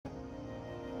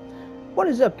What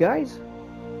is up, guys?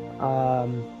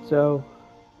 So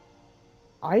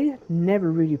I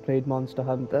never really played Monster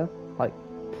Hunter, like,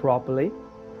 properly.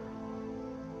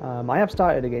 I have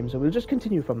started a game, so we'll just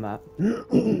continue from that.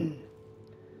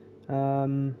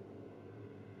 um,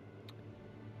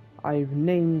 I've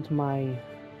named my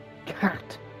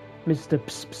cat Mr.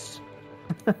 Pss.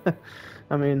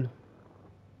 I mean,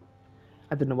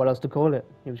 I didn't know what else to call it.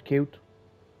 It was cute.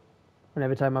 And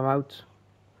every time I'm out,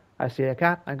 I see a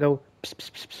cat, I go Pss, pss,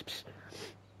 pss, pss, pss.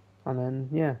 And then,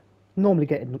 yeah, normally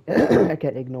I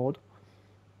get ignored.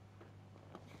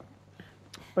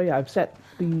 But yeah, I've set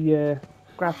the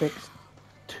graphics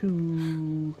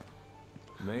to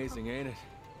Amazing, ain't it?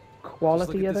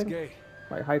 quality, I Just look at think. this gate.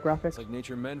 Like high graphics. It's like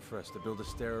nature meant for us to build a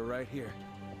stair right here.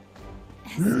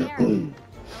 Stair.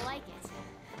 I like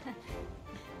it.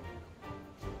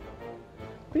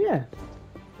 But yeah,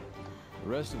 The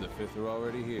rest of the fifth are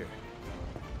already here.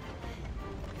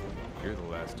 You're the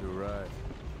last to arrive.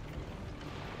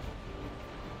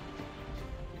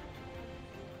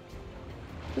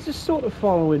 this is sort of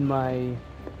following my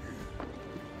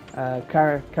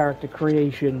character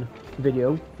creation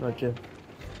video, which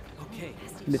Okay.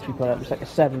 literally put up. It's like a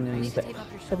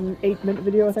 8-minute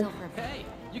video, I think. Hey,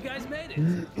 you guys made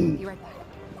it. Be right back.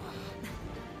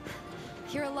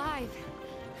 You're alive.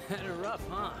 Had it rough,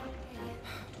 huh?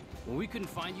 When we couldn't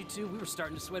find you two, we were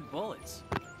starting to sweat bullets.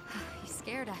 You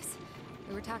scared us.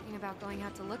 We were talking about going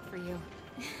out to look for you.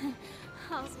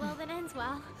 All's well that ends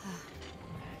well.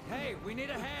 Hey, we need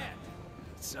a hand.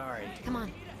 Sorry. Come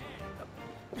on.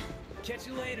 Catch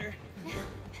you later.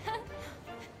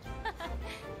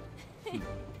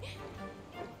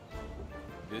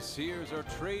 This here's our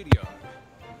trade yard.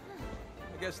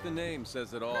 I guess the name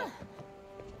says it all.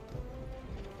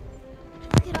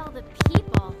 Look at all the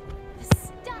people. The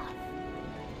stuff.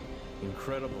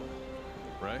 Incredible,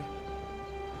 right?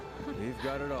 We've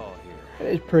got it all here.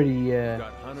 It is pretty, We've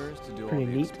got hunters to do all pretty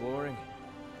the neat. exploring,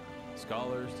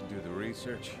 scholars to do the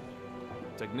research,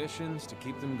 technicians to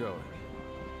keep them going.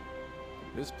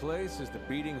 This place is the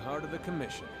beating heart of the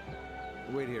commission.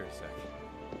 Wait here a sec.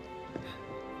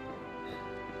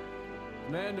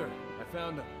 Commander, I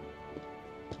found him.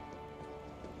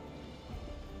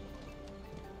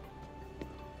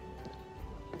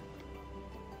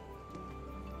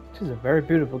 This is a very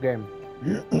beautiful game,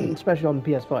 especially on the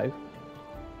PS5.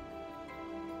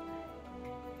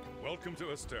 Welcome to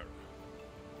Astera.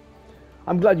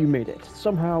 I'm glad you made it.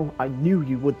 Somehow, I knew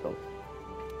you would, though.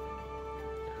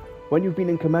 When you've been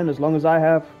in command as long as I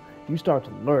have, you start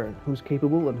to learn who's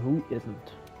capable and who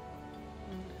isn't.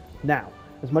 Now,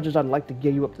 as much as I'd like to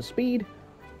get you up to speed,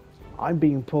 I'm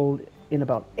being pulled in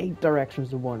about 8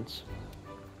 directions at once.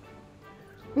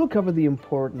 We'll cover the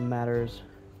important matters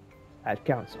at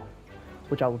council,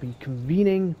 which I will be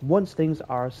convening once things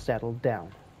are settled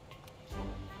down.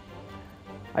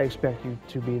 I expect you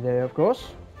to be there, of course.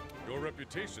 Your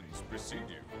reputations precede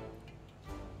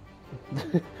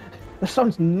you. I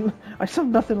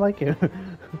sound nothing like you.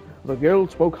 The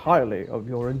guild spoke highly of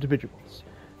your individuals.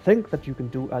 Think that you can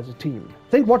do as a team.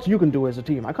 Think what you can do as a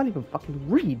team. I can't even fucking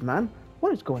read, man.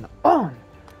 What is going on?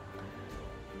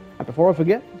 And before I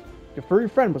forget, your furry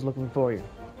friend was looking for you.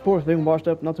 Poor thing washed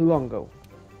up not too long ago.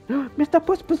 Mr.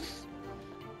 Puss Puss!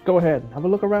 Go ahead, have a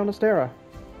look around Astera.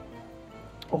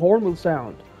 A horn will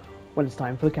sound when it's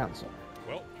time for the council.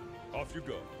 Well, off you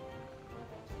go.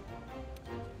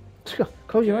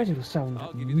 Close your eyes, it'll sound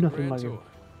I'll give you the nothing grand like tour. you.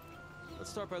 Let's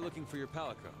start by looking for your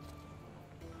palico.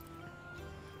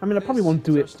 I mean, I probably won't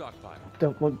do This is it. our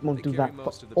stockpile. Won't They do carry that for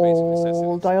most of the basic all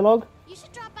necessities. dialogue. You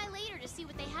should drop by later to see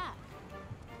what they have.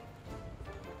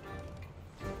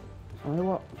 I know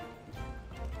what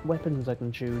weapons I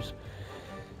can choose.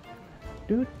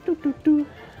 Do do do do.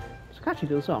 It's a catchy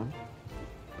little song.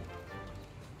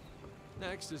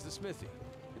 Next is the smithy.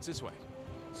 It's this way.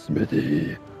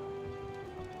 Smithy.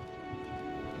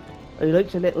 He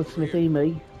likes a little smithy,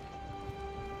 me.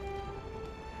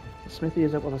 The smithy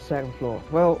is up on the second floor.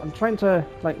 Well, I'm trying to,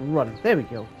 like, run. There we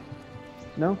go.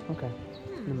 No? Okay.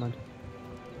 Never mind.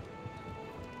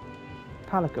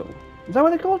 Palico. Is that what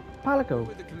they're called? Palico.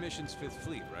 With the commission's fifth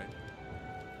fleet, right?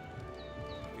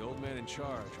 The old man in charge.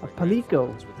 A my palico.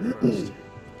 grandfather was with the first.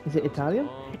 Is it Italian?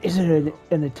 Long Is it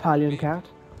an Italian cat?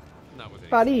 Not with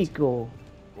any fancy. Palico.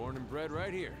 Born and bred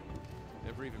right here.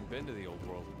 Never even been to the old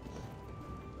world.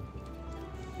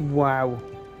 Wow.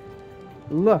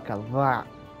 Look at that.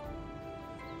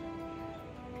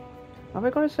 Have I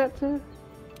got it set to?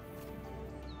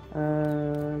 Where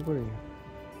are you?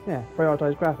 Yeah,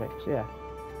 prioritize graphics, yeah.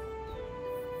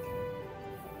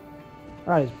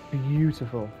 That is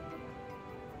beautiful.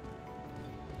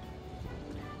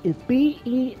 is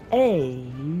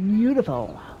BEA.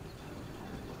 Beautiful.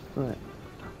 Right.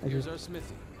 Here's our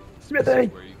smithy. Smithy! This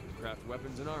is where you can craft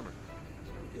weapons and armor.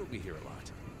 You'll be here a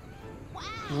lot. Wow.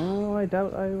 Oh, I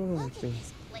doubt I will Look at be.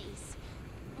 this place.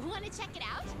 Want to check it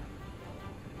out?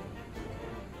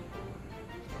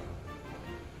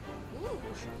 Ooh,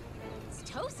 it's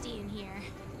toasty in here.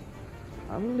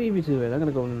 I'm gonna leave you to it. I'm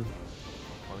gonna go and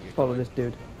Wanna get follow going? this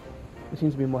dude. He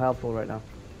seems to be more helpful right now.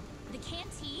 The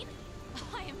canteen?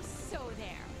 I am so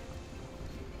there.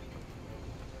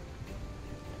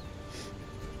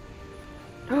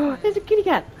 Oh, there's a kitty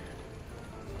cat!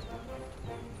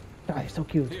 Oh, he's so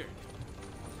cute. Here.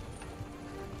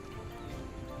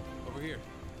 Over here.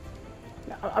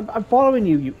 I'm following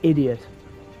you, you idiot.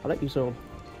 I like your sword.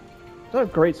 Is that a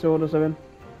great sword or something?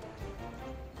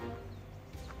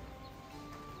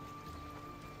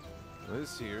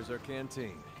 This here's our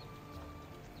canteen.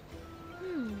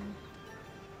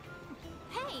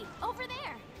 Hey, over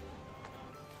there.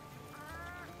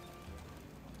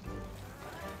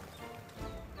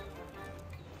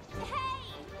 Hey,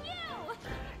 you!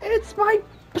 It's my...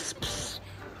 Psst, psst.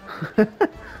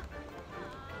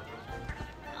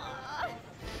 Aw.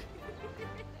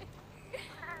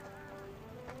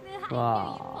 I knew you'd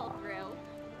Aw. pull through.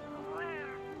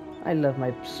 I love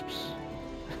my... Psst,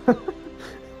 psst.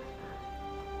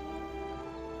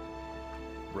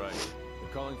 Right. We're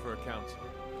calling for a council.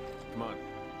 Come on.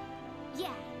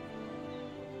 Yeah.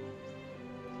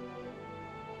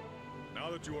 Now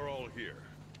that you are all here,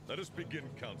 let us begin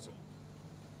council.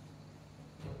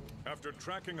 After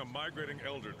tracking a migrating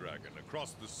Elder Dragon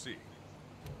across the sea,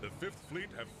 the Fifth Fleet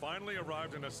have finally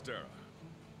arrived in Astera.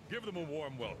 Give them a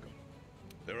warm welcome.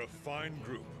 They're a fine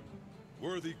group,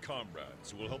 worthy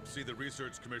comrades who will help see the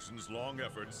Research Commission's long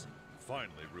efforts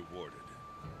finally rewarded.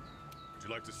 Would you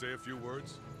like to say a few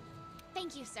words?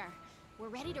 Thank you, sir. We're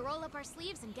ready to roll up our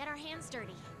sleeves and get our hands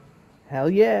dirty. Hell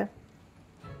yeah.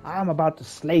 I'm about to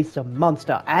slay some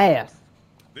monster ass.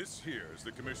 This here is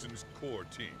the Commission's core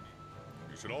team.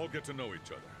 You should all get to know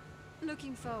each other.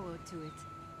 Looking forward to it.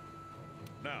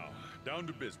 Now, down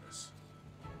to business.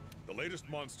 The latest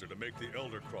monster to make the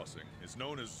Elder Crossing is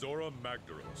known as Zora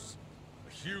Magdaros,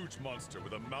 a huge monster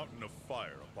with a mountain of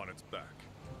fire upon its back.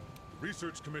 The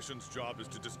Research Commission's job is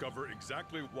to discover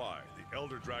exactly why the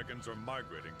Elder Dragons are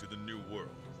migrating to the New World.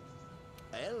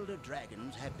 Elder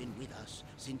dragons have been with us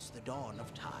since the dawn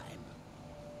of time.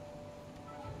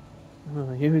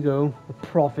 Oh, here we go. The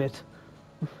prophet.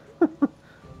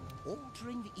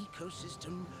 Altering the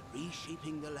ecosystem,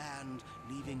 reshaping the land,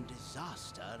 leaving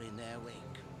disaster in their wake.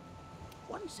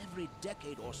 Once every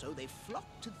decade or so, they flock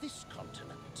to this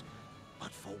continent.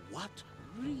 But for what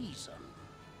reason?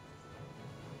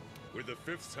 With the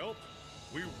Fifth's help,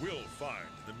 we will find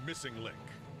the missing link.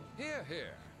 Here,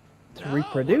 here. To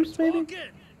reproduce, maybe?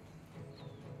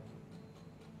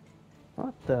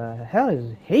 What the hell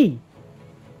is he?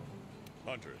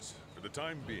 Hunters, for the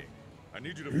time being, I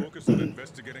need you to focus on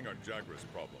investigating our Jagras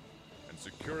problem and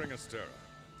securing Astera.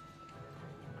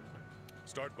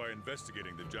 Start by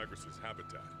investigating the Jagras'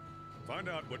 habitat. Find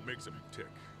out what makes them tick,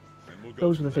 and we'll go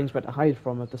Those are from the things we there. had to hide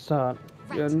from at the start.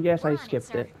 Right, And yes, we're I on it, skipped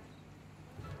sir. it.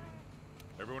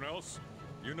 Everyone else,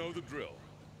 you know the drill.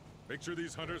 Make sure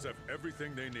these hunters have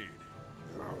everything they need.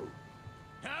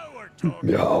 Now we're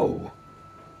talking. No.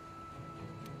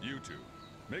 You two,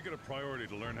 make it a priority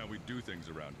to learn how we do things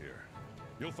around here.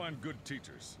 You'll find good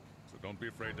teachers, so don't be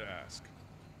afraid to ask.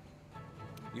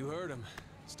 You heard him.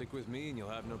 Stick with me and you'll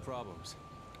have no problems.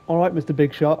 Alright, Mr.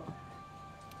 Big Shot.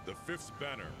 The Fifth's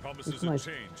banner promises That's nice.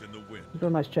 a change in the wind. You've got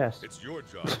a nice chest. It's your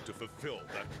job to fulfill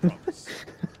that promise.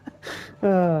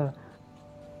 Uh,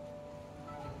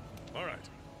 All right,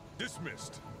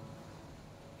 dismissed.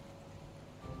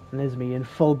 and there's me in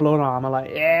full-blown armor, like,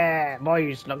 yeah,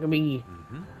 boys, look at me.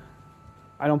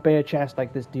 I don't bear a chest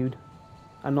like this dude.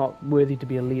 I'm not worthy to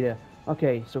be a leader.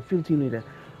 Okay, so field team leader.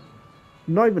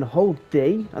 Not even a whole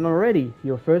day, and already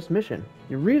your first mission.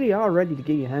 You really are ready to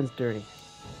get your hands dirty.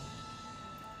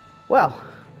 Well,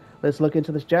 let's look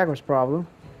into this Jagras problem.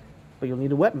 But you'll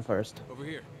need a weapon first. Over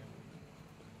here.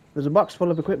 There's a box full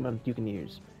of equipment you can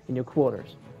use in your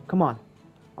quarters. Come on,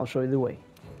 I'll show you the way.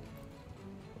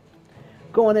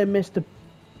 Go on in, Mr.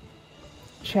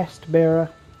 Chest Bearer.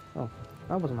 Oh,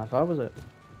 that wasn't my fault, was it?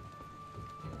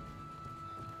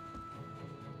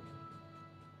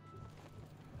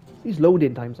 These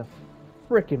loading times are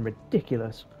freaking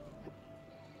ridiculous.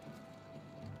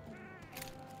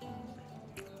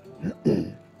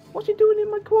 What's he doing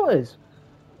in my quarters?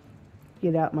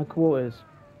 Get out my quarters.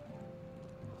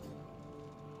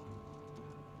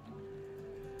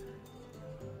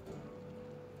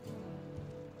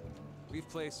 We've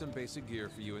place some basic gear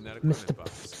for you in that Mr. equipment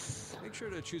box. Make sure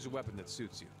to choose a weapon that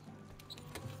suits you.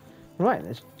 Right,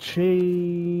 let's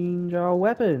change our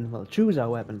weapon. Well, choose our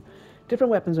weapon.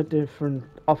 Different weapons are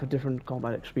offer different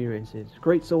combat experiences.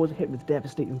 Great swords hit with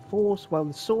devastating force, while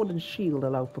the sword and shield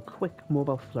allow for quick,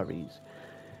 mobile flurries.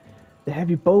 The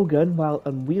heavy bowgun, while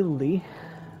unwieldy,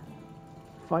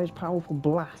 fires powerful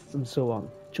blasts and so on.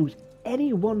 Choose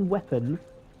any one weapon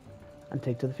and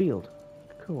take to the field.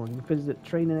 Cool, you can visit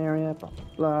training area, blah blah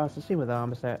blah. It's the same with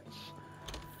armor sets.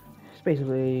 It's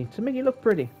basically to make it look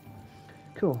pretty.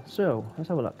 Cool, so let's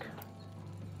have a look.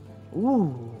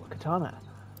 Ooh, katana.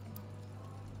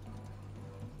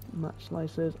 Match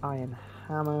slicers, iron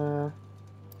hammer.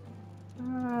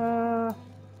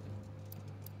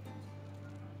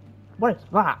 What is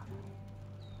that?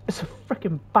 It's a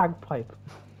freaking bagpipe.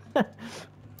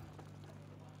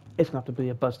 It's gonna have to be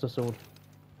a buster sword.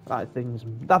 That thing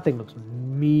looks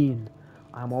mean.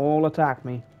 I'm all attack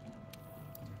me.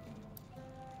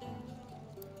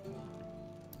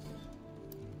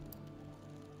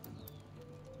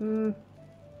 I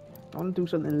want to do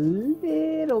something a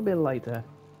little bit lighter.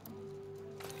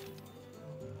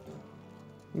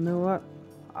 You know what?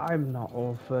 I'm not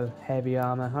all for heavy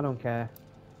armor. I don't care.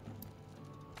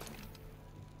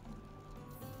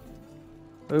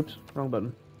 Oops, wrong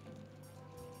button.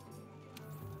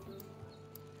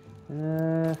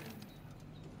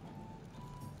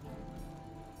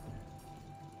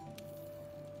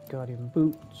 Guardian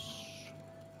boots.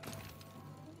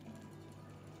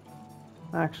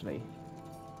 Actually,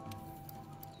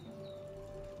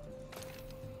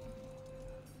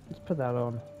 let's put that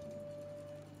on.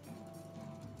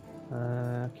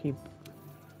 Keep.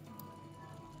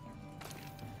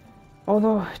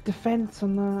 Although defense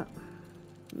on that,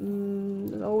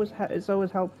 it's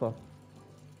always helpful.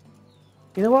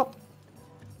 You know what?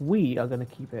 We are gonna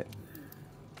keep it.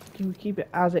 Keep it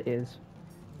as it is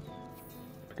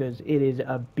because it is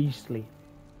a beastly.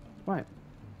 Right.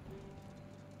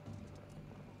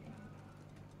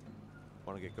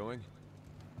 Want to get going?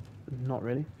 Not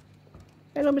really.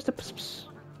 Hello, Mr. Pss.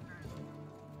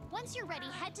 Once you're ready,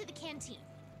 head to the canteen.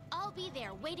 I'll be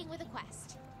there waiting with a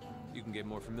quest. You can get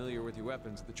more familiar with your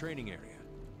weapons at the training area.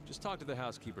 Just talk to the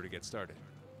housekeeper to get started.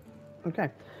 Okay.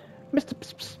 Mr.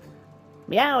 Pss.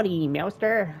 Meowdy,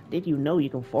 Meowster. Did you know you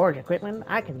can forge equipment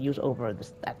I can use over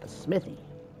at the smithy?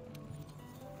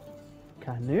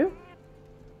 Can you?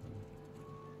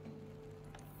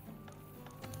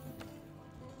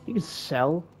 You can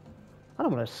sell? I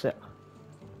don't want to sell.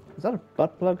 Is that a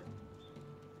butt plug?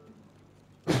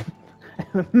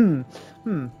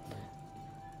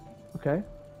 Okay.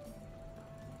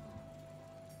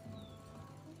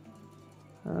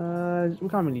 We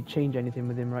can't really change anything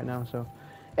with him right now, so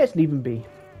let's leave him be.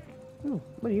 Oh,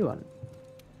 what are you on?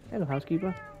 Hello,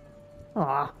 housekeeper.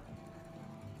 Aw.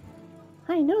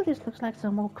 I know this looks like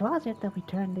some old closet that we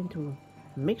turned into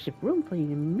a makeshift room for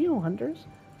you mule hunters,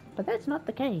 but that's not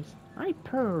the case. I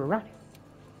purr.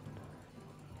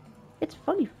 It's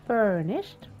fully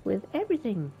furnished with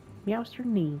everything Meowster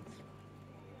needs.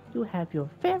 You have your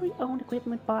very own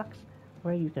equipment box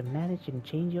where you can manage and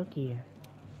change your gear.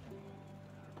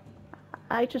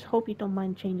 I just hope you don't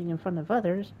mind changing in front of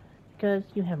others, because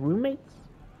you have roommates.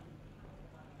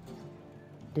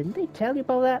 Didn't they tell you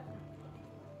about that?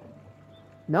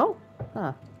 No?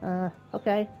 Huh.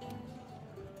 Okay.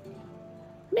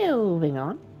 Moving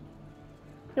on.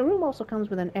 Your room also comes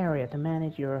with an area to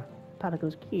manage your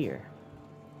Patago's gear.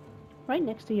 Right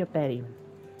next to your bed even.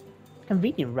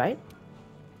 Convenient, right?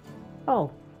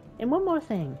 Oh, and one more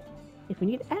thing. If you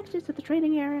need access to the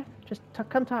training area, just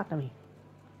come talk to me.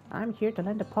 I'm here to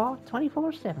lend a paw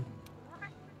 24/7.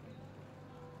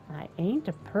 I ain't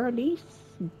a police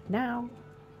now.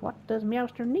 What does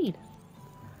Meowster need?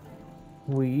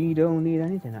 We don't need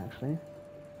anything, actually.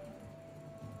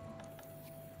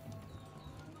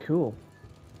 Cool.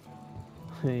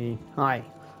 Hey, hi.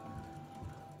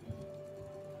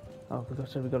 Oh, we got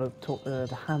to talk to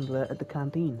the handler at the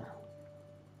canteen.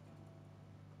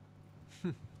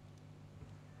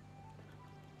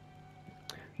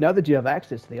 Now that you have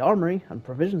access to the armory and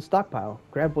provision stockpile,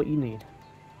 grab what you need.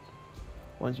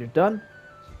 Once you're done,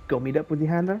 go meet up with the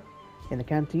handler in the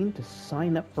canteen to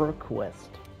sign up for a quest.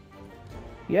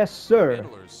 Yes, sir.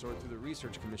 Handlers sort through the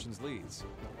research commission's leads.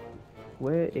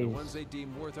 Where The is ones they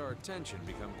deem worth our attention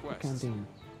become the quests. canteen?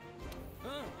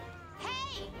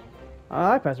 Hey!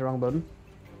 I pressed the wrong button.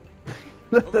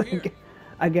 Over here.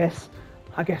 I guess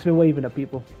we're waving at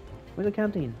people. Where's the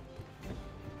canteen?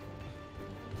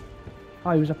 Oh,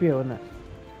 he was up here, wasn't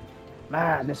it?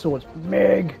 Man, this sword's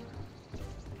big.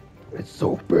 It's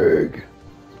so big.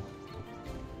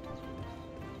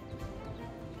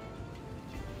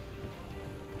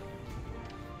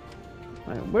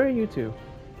 Right, where are you two?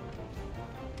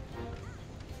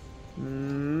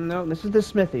 No, this is the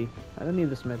smithy. I don't need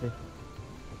the smithy.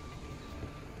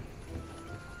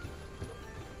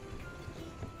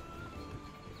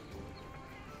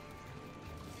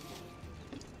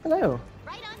 Hello.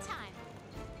 Right on time.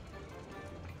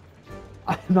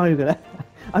 I'm not even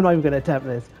gonna attempt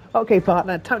this. Okay,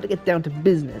 partner, time to get down to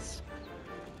business.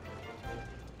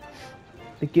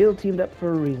 The guild teamed up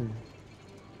for a reason.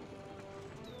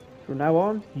 From now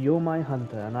on, you're my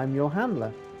hunter, and I'm your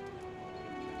handler.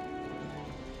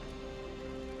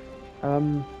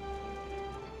 My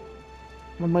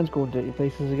mind's going dirty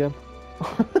places again.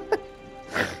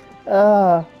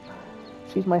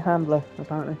 She's my handler,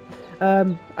 apparently.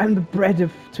 I'm the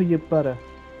bread to your butter.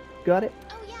 Got it?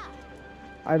 Oh yeah.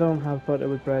 I don't have butter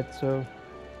with bread, so...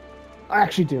 I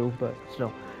actually do, but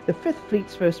still. The 5th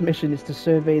Fleet's first mission is to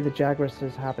survey the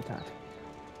Jagras' habitat.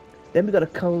 Then we gotta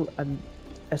cull a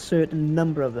certain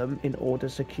number of them in order to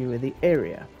secure the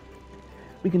area.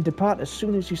 We can depart as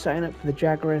soon as you sign up for the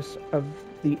Jagras of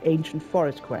the Ancient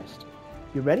Forest quest.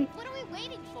 You ready? What are we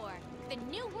waiting for? The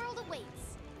new world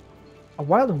awaits. A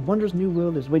wild and wondrous new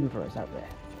world is waiting for us out there.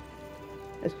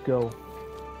 Let's go.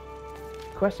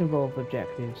 Quests involve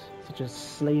objectives, such as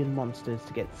slaying monsters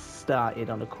to get started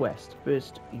on a quest.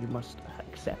 First, you must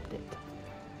accept it.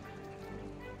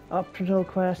 Optional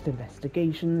quest,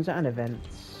 investigations, and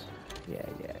events. Yeah,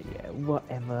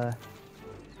 whatever.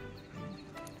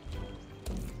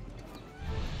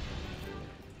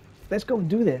 Let's go and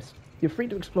do this. You're free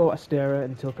to explore Astera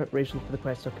until preparations for the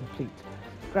quest are complete.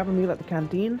 Grab a meal at the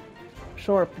canteen,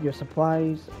 shore up your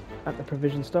supplies at the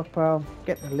provision stockpile,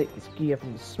 get the latest gear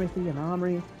from the smithy and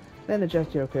armory, then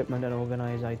adjust your equipment and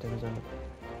organize items. And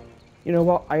you know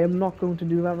what? I am not going to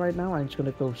do that right now. I'm just going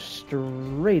to go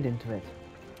straight into it.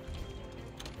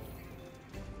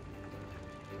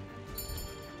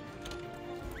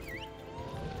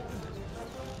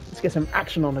 Let's get some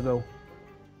action on the go.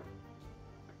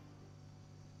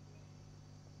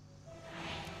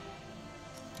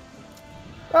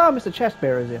 Oh, Mr.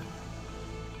 Chestbearer is here.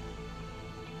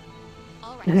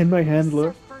 All right. And my This handler.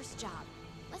 is our first job.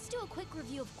 Let's do a quick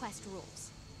review of quest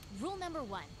rules. Rule number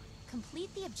 1: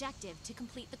 complete the objective to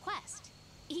complete the quest.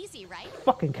 Easy, right?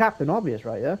 Fucking Captain Obvious,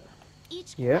 right? Yeah.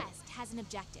 Each Yep. quest has an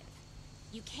objective.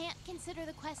 You can't consider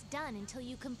the quest done until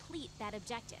you complete that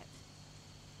objective.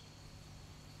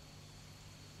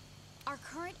 Our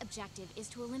current objective is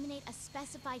to eliminate a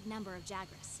specified number of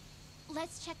Jagras.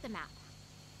 Let's check the map.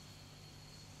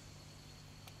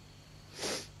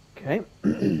 Okay,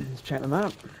 let's check them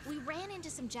out. We ran into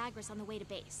some Jagras on the way to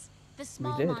base. The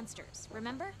small did. monsters,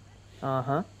 remember?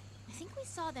 Uh-huh. I think we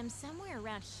saw them somewhere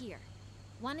around here.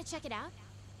 Want to check it out?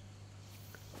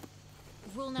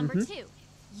 Rule number 2: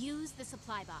 use the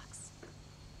supply box.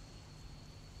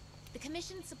 The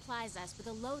Commission supplies us with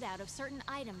a loadout of certain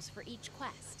items for each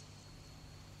quest.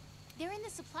 They're in the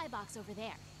supply box over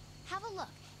there. Have a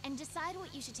look and decide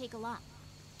what you should take along.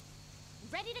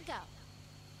 Ready to go.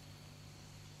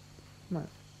 Right.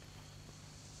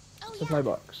 Oh Supply yeah.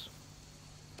 box.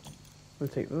 We'll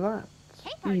take that.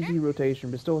 Hey, partner. Easy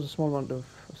rotation. Restores a small amount of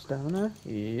stamina.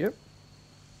 Yep.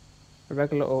 A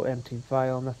regular or empty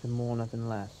vial. Nothing more, nothing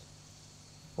less.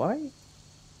 Why?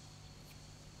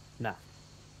 Nah.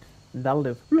 That'll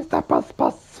do. Mr. Bus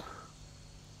Bus!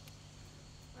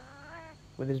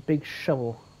 With his big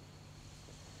shovel.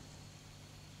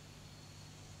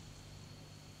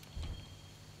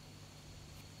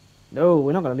 No,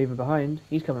 we're not going to leave him behind.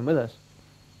 He's coming with us.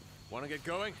 Want to get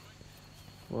going?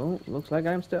 Well, looks like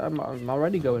I'm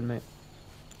already going, mate.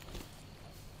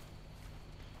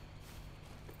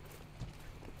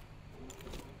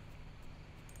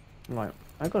 Right,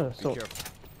 I gotta Be sort.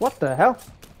 careful. What the hell?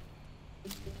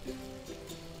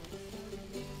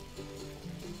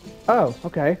 Oh,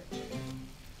 okay.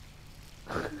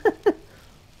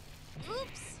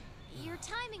 Oops. Your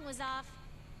timing was off.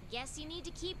 Guess you need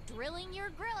to keep drilling your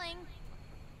grilling.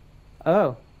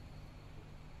 Oh.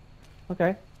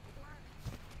 Okay.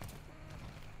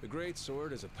 The Great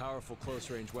Sword is a powerful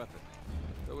close-range weapon.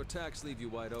 Though attacks leave you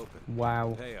wide open.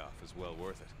 Wow. The payoff is well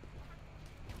worth it.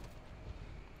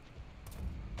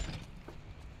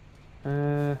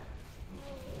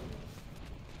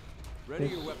 Ready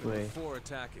your This weapon way. before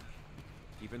attacking.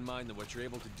 Keep in mind that what you're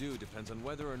able to do depends on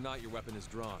whether or not your weapon is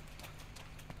drawn.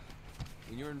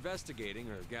 When you're investigating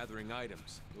or gathering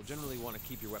items, you'll generally want to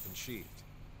keep your weapon sheathed.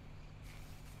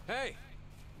 Hey!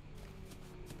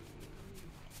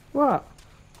 What?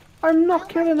 I'm not I'll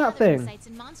killing mark that gathering thing. sites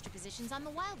and monster positions on the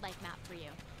wildlife map for you.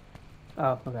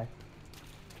 Oh, okay.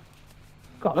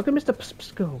 God, look at Mr.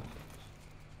 Psko.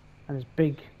 And his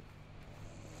big...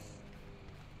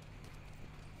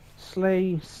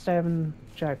 slay 7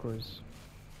 jaguars.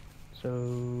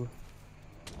 So...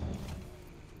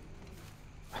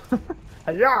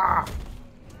 yeah!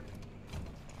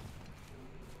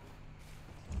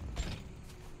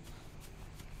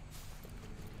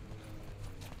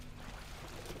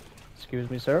 Excuse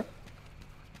me, sir.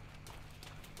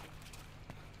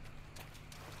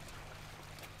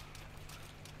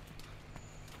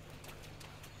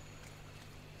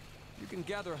 You can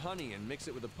gather honey and mix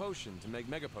it with a potion to make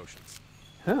mega potions.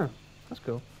 Huh, that's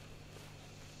cool.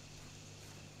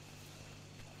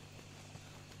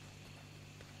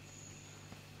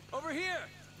 Over here!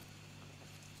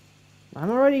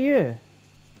 I'm already here.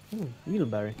 Ooh,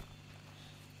 needleberry.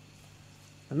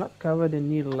 I'm not covered in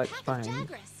needle-like Pack of spines.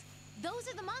 Jagras. Those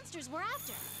are the monsters we're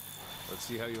after. Let's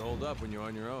see how you hold up when you're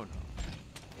on your own.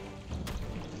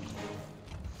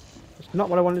 It's not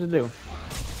what I wanted to do.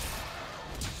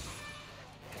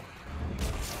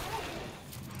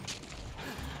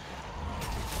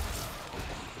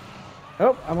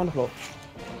 Oh, I'm on the floor.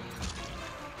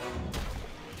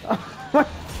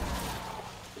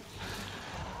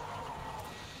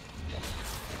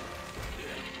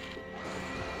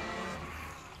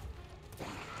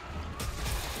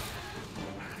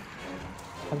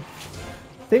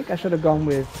 I think I should have gone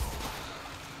with...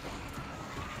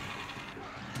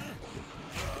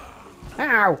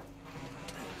 Ow!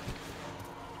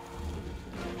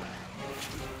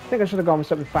 I think I should have gone with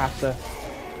something faster.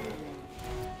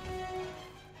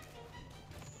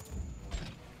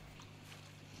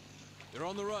 They're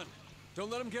on the run.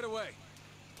 Don't let them get away.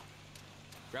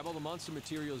 Grab all the monster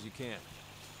materials you can.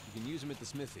 You can use them at the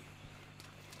smithy.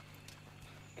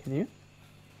 Can you?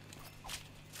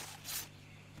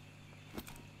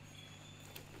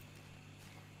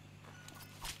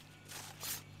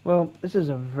 Well, this is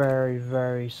a very,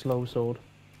 very slow sword.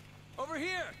 Over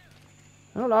here!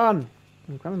 Hold on!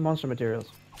 I'm grabbing monster materials.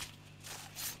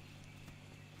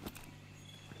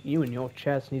 You and your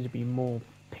chest need to be more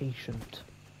patient.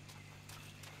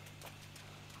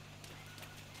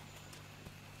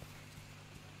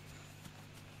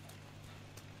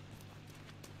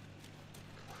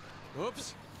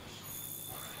 Whoops!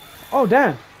 Oh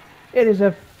damn! It is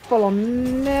a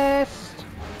full-on nest!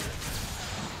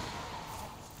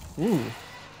 Ooh.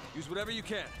 Use whatever you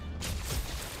can.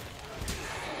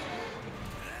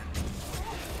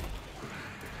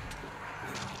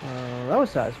 That was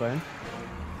satisfying.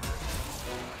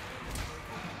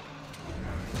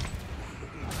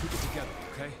 Keep it together,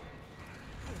 okay?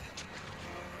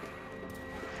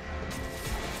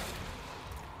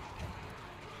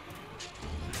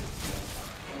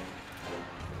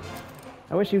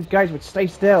 I wish you guys would stay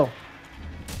still.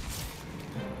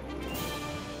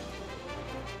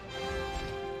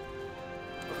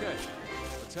 Okay,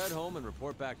 let's head home and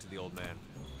report back to the old man.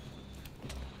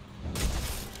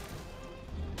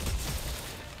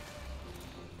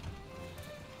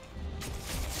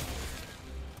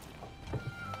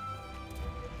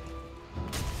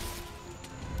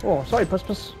 Oh, sorry, Puss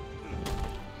Puss.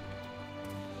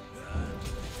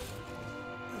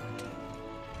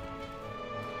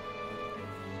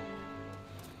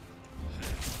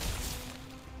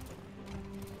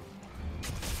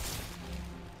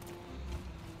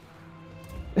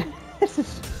 This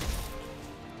is...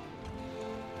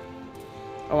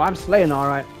 Oh, I'm slaying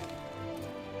alright.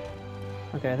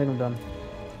 Okay, I think I'm done.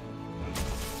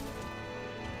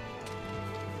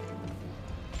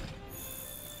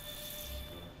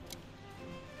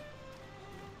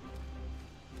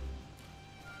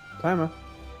 Timer.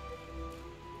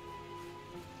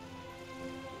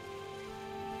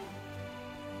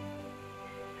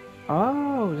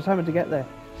 Oh, just having to get there.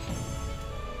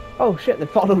 Oh shit, they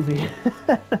followed me.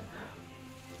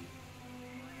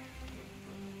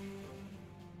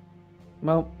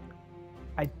 Well,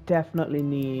 I definitely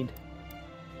need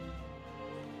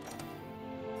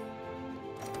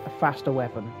a faster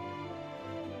weapon.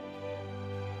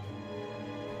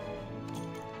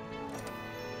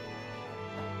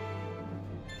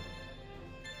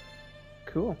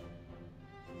 Cool.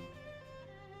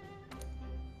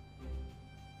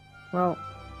 Well,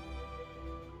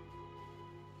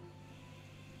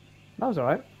 that was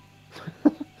alright.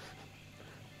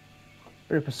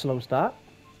 Bit of a slow start.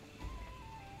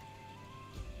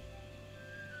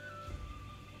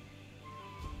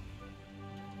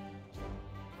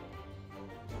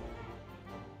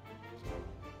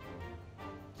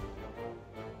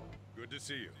 Good to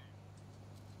see you.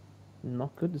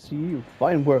 Not good to see you.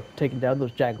 Fine work taking down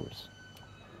those jaguars.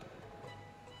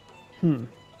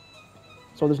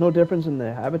 So there's no difference in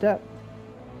their habitat,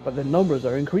 but the numbers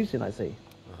are increasing, I see.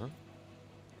 Uh-huh.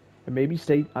 And maybe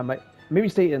stating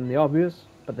the obvious,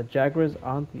 But the Jaguars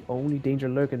aren't the only danger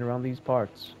lurking around these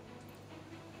parts.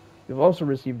 We've also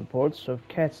received reports of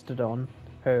Kestodon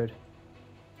herd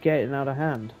getting out of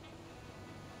hand.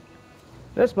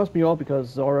 This must be all because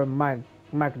Zora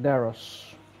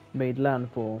Magdaros made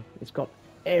landfall. It's got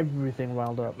everything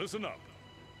riled up. Listen up.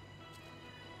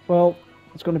 Well,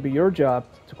 it's going to be your job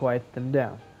to quiet them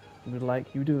down. We'd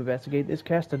like you to investigate this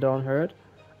Kestodon herd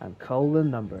and cull the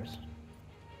numbers.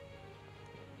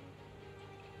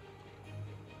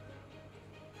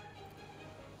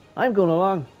 I'm going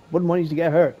along. Wouldn't want you to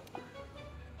get hurt.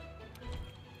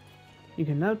 You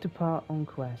can now depart on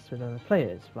quests with other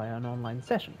players via an online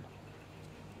session.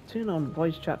 Turn on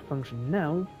voice chat function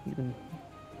now. You can...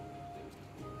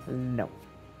 No.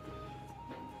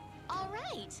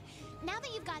 Alright! Now that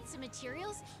you've got some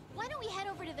materials, why don't we head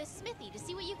over to the smithy to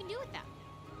see what you can do with them?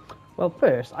 Well,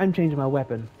 first, I'm changing my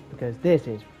weapon, because this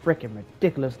is frickin'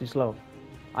 ridiculously slow.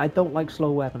 I don't like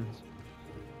slow weapons.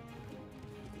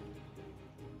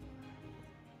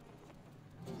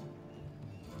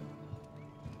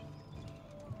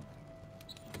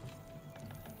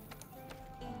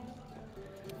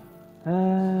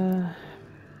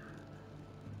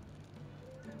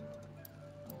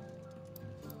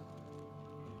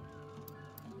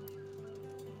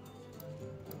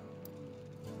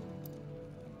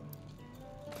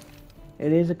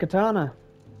 It is a katana.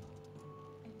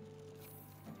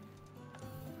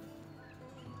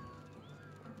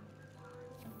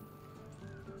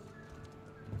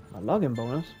 A login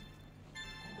bonus.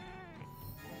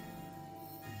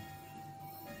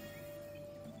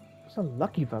 It's a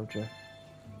lucky voucher.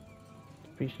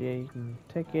 Appreciation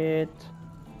ticket.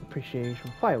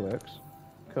 Appreciation fireworks.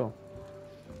 Cool.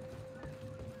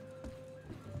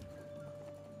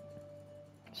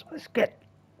 So let's get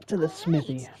to the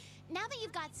smithy. Now that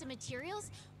you've got some materials,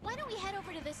 why don't we head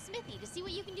over to the smithy to see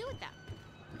what you can do with them?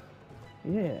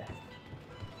 Yeah.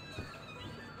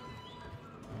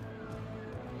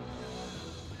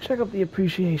 Check out the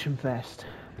Appreciation Fest.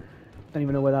 Don't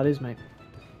even know where that is, mate.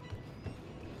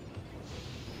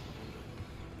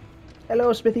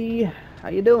 Hello, Smithy. How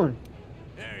you doing?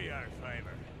 There you are,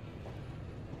 Fiver.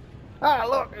 Ah,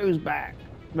 look who's back.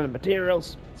 The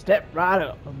materials. Step right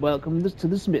up and welcome to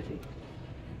the smithy.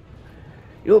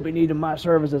 You'll be needing my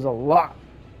services a lot.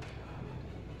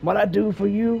 What I do for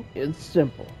you is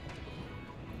simple.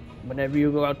 Whenever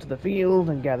you go out to the field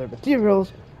and gather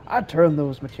materials, I turn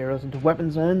those materials into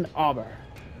weapons and armor.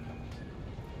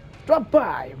 Drop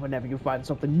by whenever you find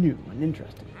something new and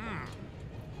interesting.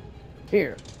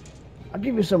 Here, I'll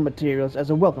give you some materials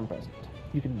as a welcome present.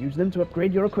 You can use them to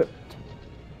upgrade your equipment.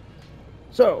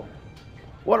 So,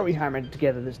 what are we hammering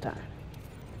together this time?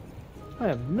 I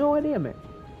have no idea, mate.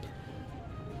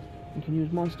 You can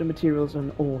use monster materials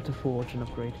and ore to forge and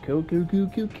upgrade.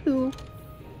 Cool.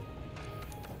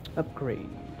 Upgrade.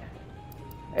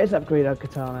 Let's upgrade our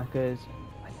katana, because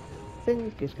I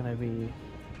think it's going to be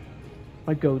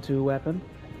my go-to weapon.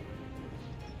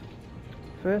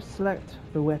 First, select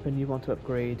the weapon you want to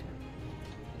upgrade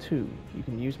to. You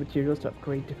can use materials to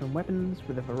upgrade different weapons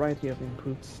with a variety of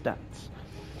improved stats.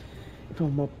 If you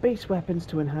want more base weapons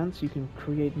to enhance, you can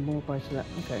create more by select.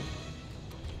 Okay.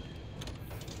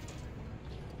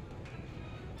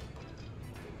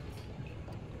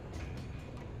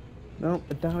 No,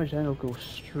 the damage then will go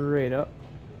straight up.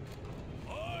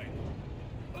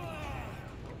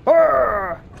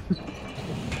 Arrgh!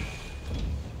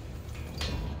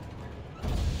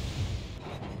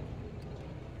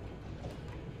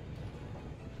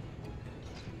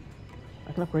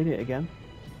 I can upgrade it again.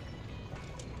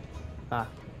 Ah.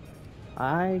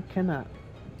 I cannot.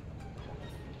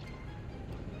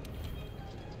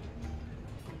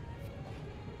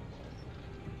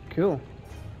 Cool.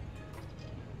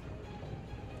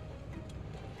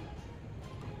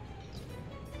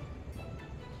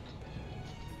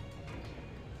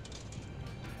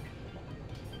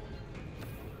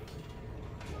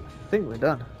 I think we're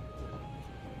done.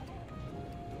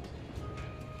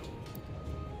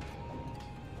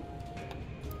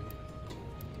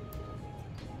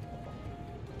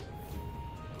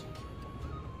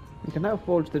 You can now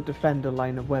forge the Defender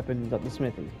line of weapons at the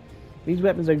smithy. These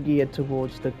weapons are geared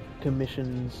towards the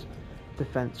Commission's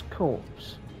Defense Corps.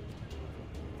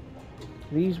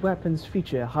 These weapons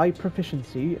feature high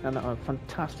proficiency and are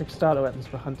fantastic starter weapons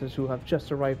for hunters who have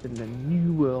just arrived in the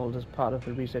new world as part of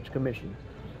the Research Commission.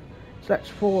 Select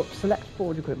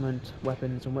forge equipment,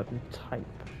 weapons, and weapon type.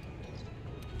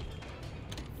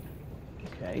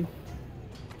 Okay.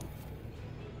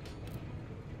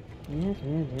 Yes.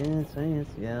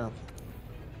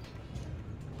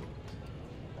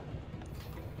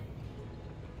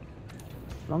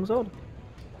 Longsword.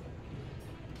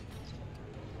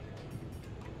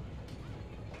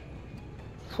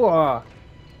 Phew. I'll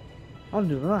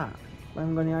do that. I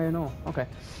haven't got any iron ore. Okay.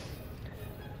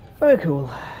 Very cool.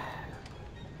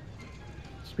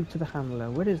 Speak to the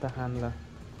handler. Where is the handler?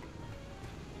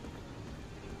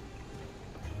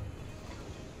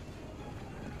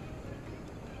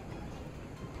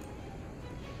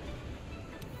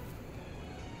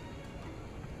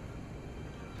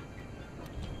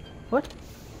 What?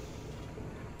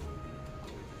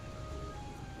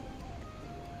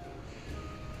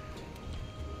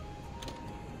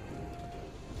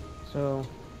 So,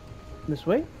 this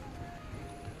way?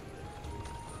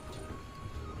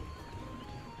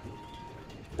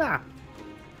 Ah!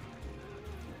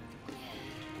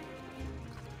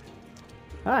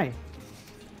 Hi.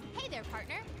 Hey there,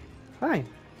 partner. Hi.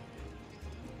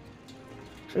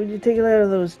 So did you take a lot of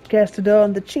those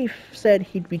Castodon? The chief said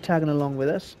he'd be tagging along with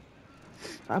us.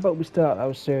 How about we start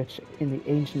our search in the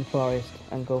ancient forest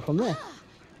and go from there?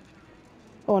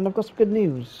 Oh, and I've got some good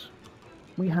news.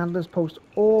 We handlers post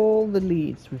all the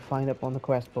leads we find up on the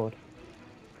quest board.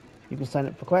 You can sign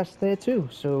up for quests there too,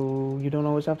 so you don't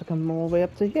always have to come all the way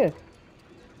up to here.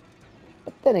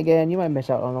 But then again, you might miss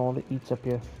out on all the eats up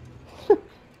here.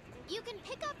 You can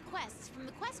pick up quests from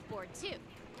the quest board too.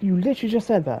 You literally just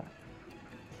said that.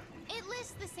 It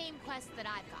lists the same quests that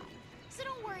I've got, so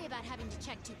don't worry about having to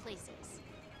check two places.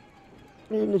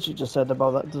 You literally just said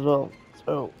about that as well.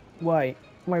 So, why?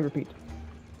 Why repeat?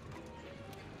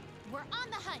 We're on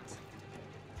the hunt.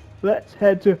 Let's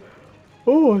head to...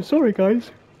 Oh, sorry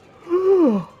guys.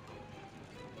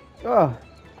 Ah,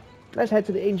 let's head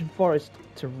to the ancient forest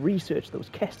to research those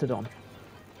Kestodon.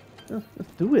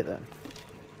 Let's do it then.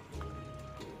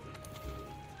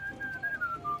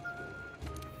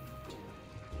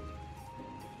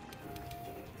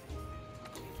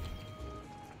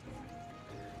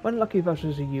 When lucky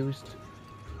vouchers are used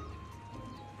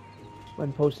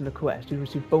when posting a quest, you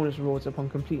receive bonus rewards upon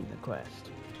completing the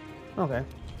quest. Okay.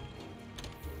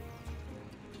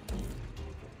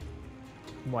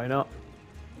 Why not?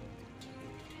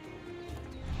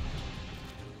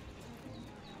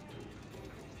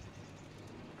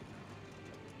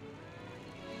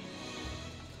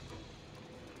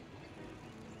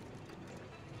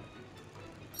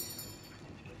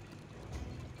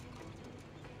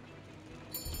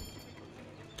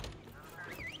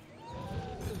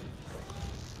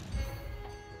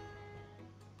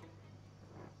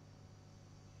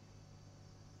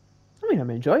 I mean, I'm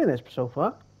enjoying this so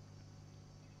far.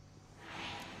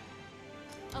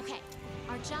 Okay,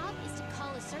 our job is to call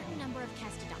a certain number of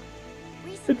Kestodon.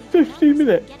 Recently, In the 15 numbers have been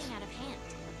minutes. getting out of hand.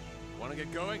 Want to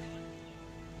get going?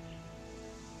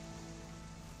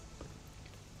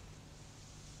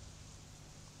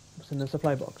 What's in the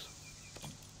supply box?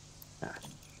 Ah.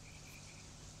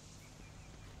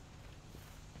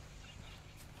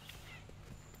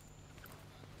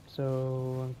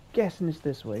 So, I'm guessing it's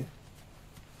this way.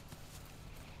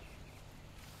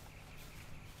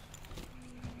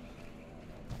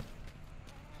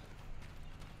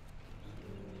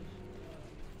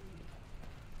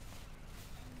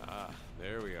 Ah,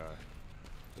 there we are.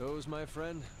 Those, my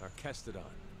friend, are Kestodon.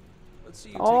 Let's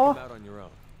see you Aw. take them out on your own.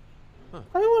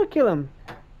 I don't want to kill him.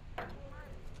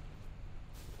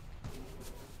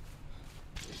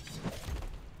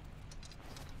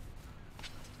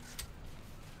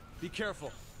 Be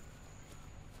careful.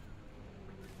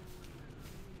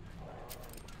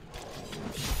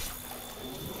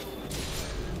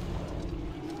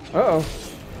 Uh-oh.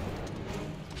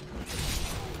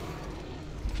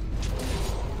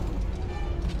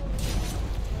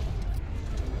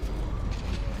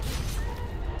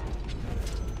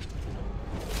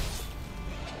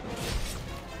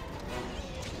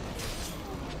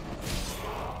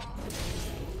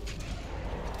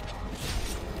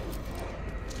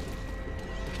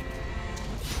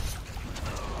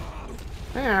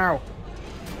 Ow.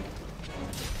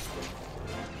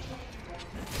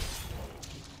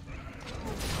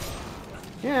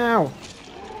 Ow.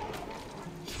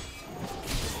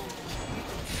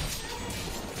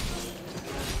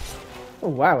 Oh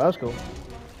wow, that was cool.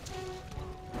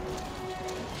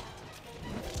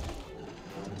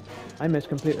 I missed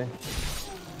completely.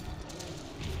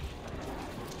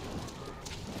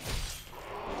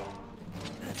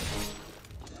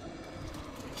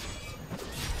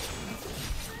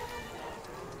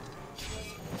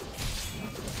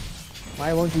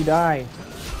 Why won't you die?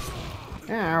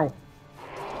 Ow.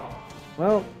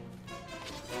 Well,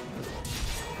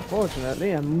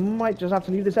 fortunately, I might just have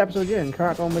to leave this episode here and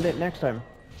crack on with it next time.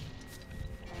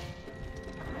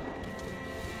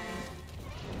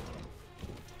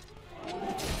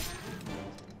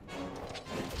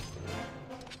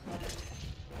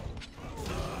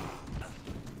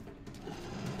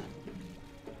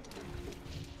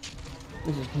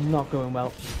 This is not going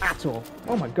well at all.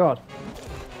 Oh my god.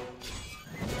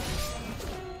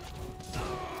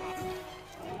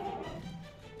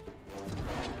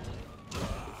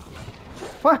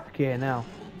 Fuck yeah now.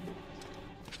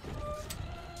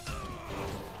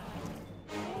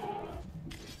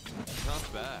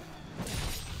 Not bad.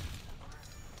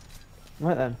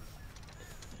 Right then.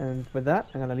 And with that,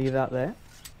 I'm going to leave that there.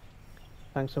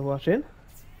 Thanks for watching.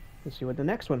 We'll see you with the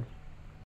next one.